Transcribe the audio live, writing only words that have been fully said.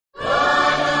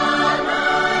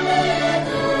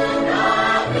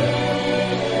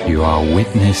You are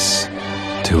witness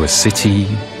to a city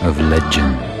of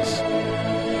legends.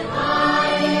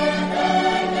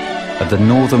 At the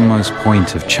northernmost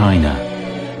point of China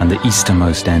and the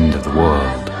easternmost end of the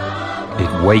world,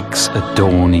 it wakes at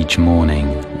dawn each morning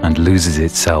and loses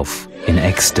itself in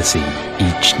ecstasy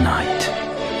each night.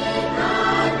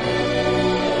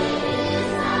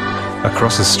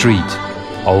 Across the street,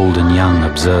 old and young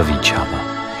observe each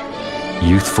other.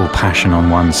 Youthful passion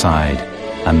on one side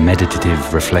and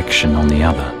meditative reflection on the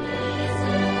other.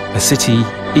 A city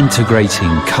integrating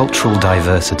cultural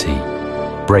diversity,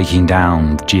 breaking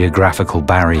down geographical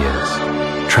barriers,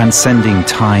 transcending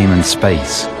time and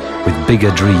space with bigger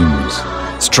dreams,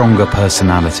 stronger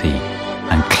personality,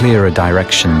 and clearer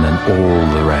direction than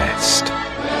all the rest.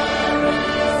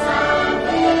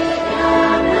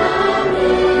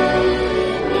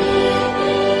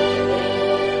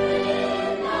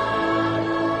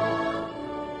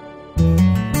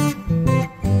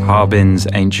 Harbin's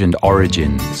ancient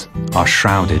origins are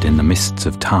shrouded in the mists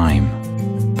of time,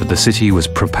 but the city was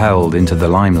propelled into the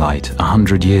limelight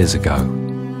 100 years ago.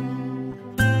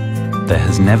 There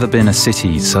has never been a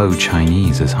city so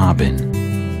Chinese as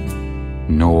Harbin,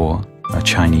 nor a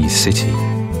Chinese city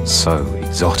so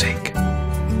exotic.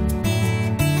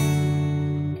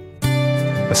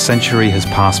 A century has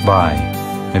passed by,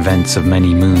 events of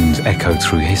many moons echo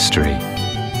through history,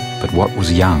 but what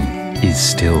was young is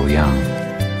still young.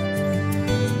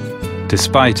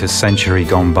 Despite a century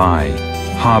gone by,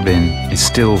 Harbin is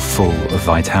still full of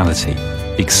vitality,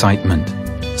 excitement,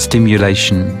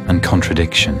 stimulation and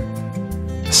contradiction.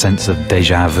 A sense of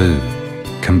déjà vu,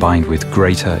 combined with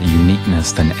greater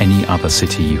uniqueness than any other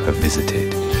city you have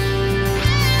visited.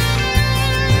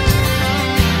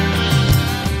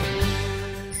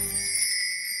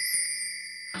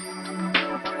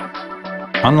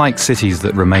 Unlike cities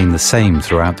that remain the same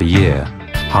throughout the year,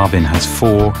 Harbin has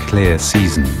 4 clear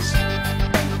seasons.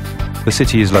 The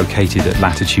city is located at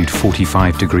latitude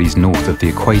 45 degrees north of the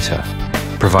equator,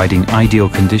 providing ideal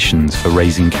conditions for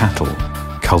raising cattle,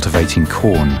 cultivating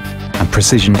corn, and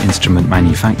precision instrument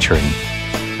manufacturing,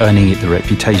 earning it the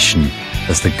reputation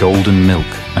as the Golden Milk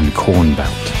and Corn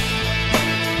Belt.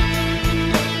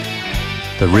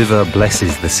 The river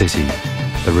blesses the city.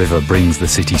 The river brings the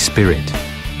city spirit.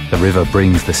 The river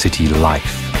brings the city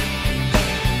life.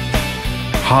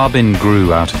 Harbin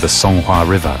grew out of the Songhua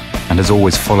River and has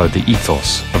always followed the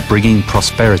ethos of bringing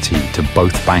prosperity to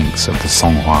both banks of the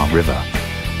Songhua River.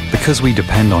 Because we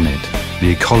depend on it, the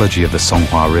ecology of the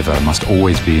Songhua River must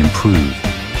always be improved,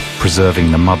 preserving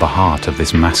the mother heart of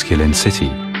this masculine city,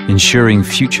 ensuring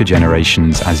future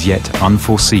generations as yet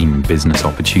unforeseen business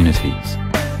opportunities.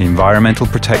 Environmental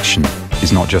protection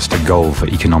is not just a goal for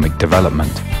economic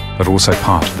development, but also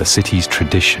part of the city's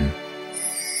tradition.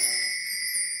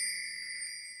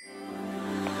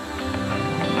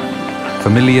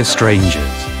 Familiar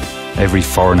strangers. Every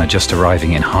foreigner just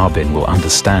arriving in Harbin will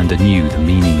understand anew the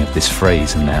meaning of this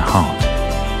phrase in their heart.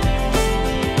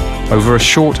 Over a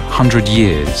short 100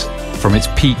 years, from its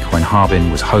peak when Harbin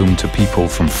was home to people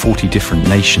from 40 different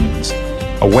nations,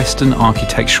 a Western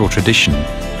architectural tradition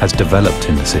has developed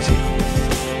in the city.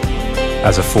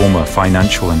 As a former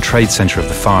financial and trade center of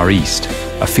the Far East,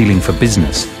 a feeling for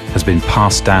business has been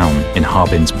passed down in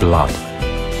Harbin's blood.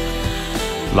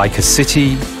 Like a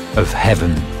city of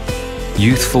heaven,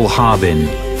 youthful Harbin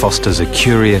fosters a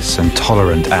curious and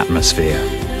tolerant atmosphere,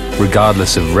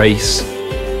 regardless of race,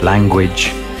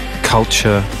 language,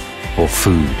 culture, or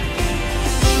food.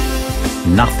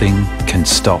 Nothing can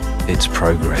stop its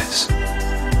progress.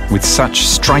 With such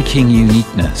striking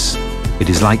uniqueness, it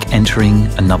is like entering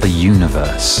another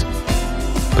universe.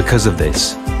 Because of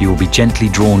this, you will be gently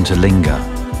drawn to linger,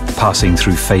 passing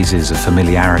through phases of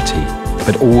familiarity,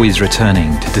 but always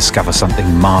returning to discover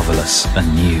something marvelous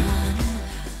and new.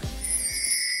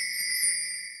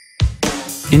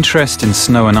 Interest in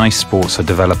snow and ice sports are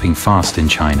developing fast in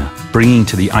China, bringing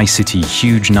to the ice city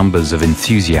huge numbers of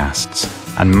enthusiasts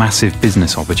and massive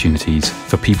business opportunities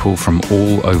for people from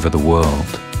all over the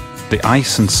world. The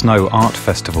Ice and Snow Art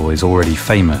Festival is already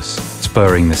famous,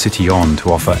 spurring the city on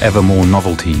to offer ever more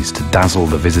novelties to dazzle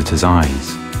the visitors'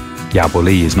 eyes.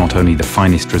 Yaboli is not only the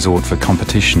finest resort for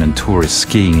competition and tourist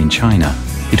skiing in China,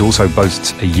 it also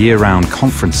boasts a year-round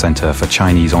conference center for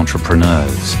Chinese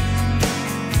entrepreneurs.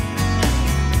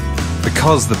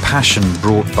 Because the passion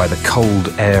brought by the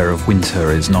cold air of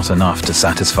winter is not enough to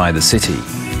satisfy the city,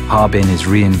 Harbin is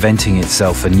reinventing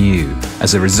itself anew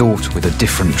as a resort with a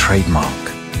different trademark: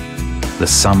 the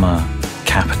summer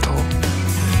capital.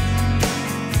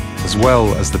 As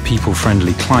well as the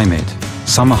people-friendly climate,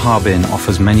 Summer Harbin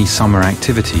offers many summer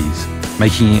activities,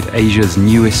 making it Asia's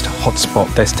newest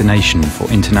hotspot destination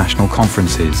for international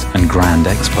conferences and grand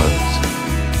expos.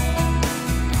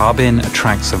 Harbin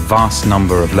attracts a vast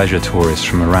number of leisure tourists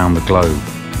from around the globe,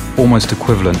 almost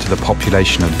equivalent to the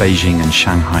population of Beijing and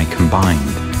Shanghai combined.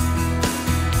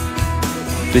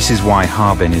 This is why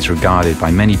Harbin is regarded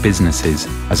by many businesses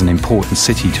as an important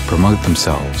city to promote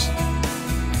themselves.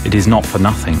 It is not for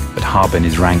nothing that Harbin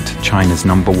is ranked China's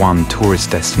 #1 tourist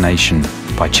destination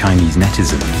by Chinese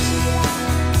netizens.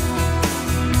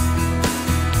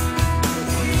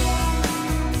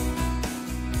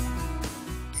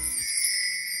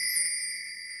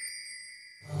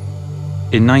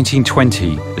 In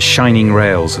 1920, the shining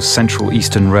rails of Central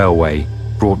Eastern Railway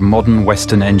brought modern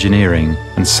Western engineering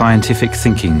and scientific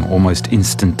thinking almost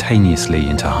instantaneously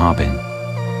into Harbin.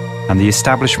 And the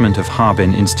establishment of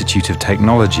Harbin Institute of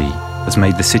Technology has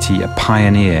made the city a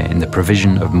pioneer in the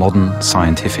provision of modern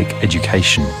scientific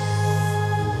education.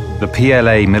 The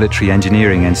PLA Military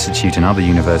Engineering Institute and other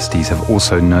universities have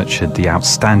also nurtured the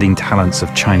outstanding talents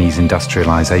of Chinese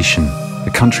industrialization,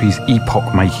 the country's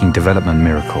epoch-making development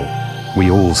miracle. We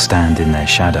all stand in their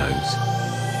shadows.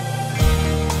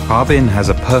 Harbin has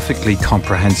a perfectly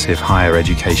comprehensive higher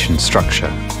education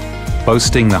structure.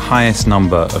 Boasting the highest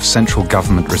number of central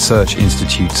government research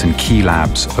institutes and key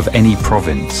labs of any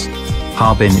province,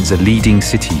 Harbin is a leading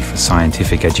city for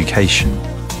scientific education.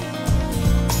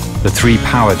 The three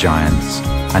power giants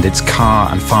and its car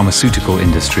and pharmaceutical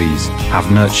industries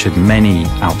have nurtured many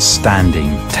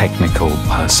outstanding technical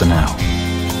personnel.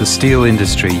 The steel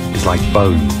industry is like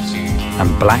bones,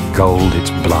 and black gold its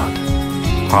blood.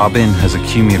 Harbin has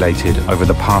accumulated over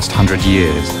the past 100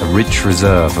 years a rich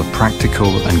reserve of practical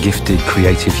and gifted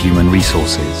creative human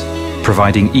resources,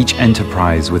 providing each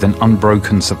enterprise with an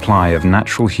unbroken supply of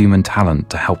natural human talent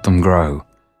to help them grow.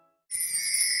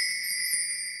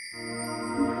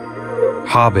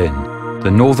 Harbin, the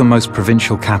northernmost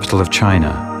provincial capital of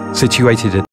China, situated at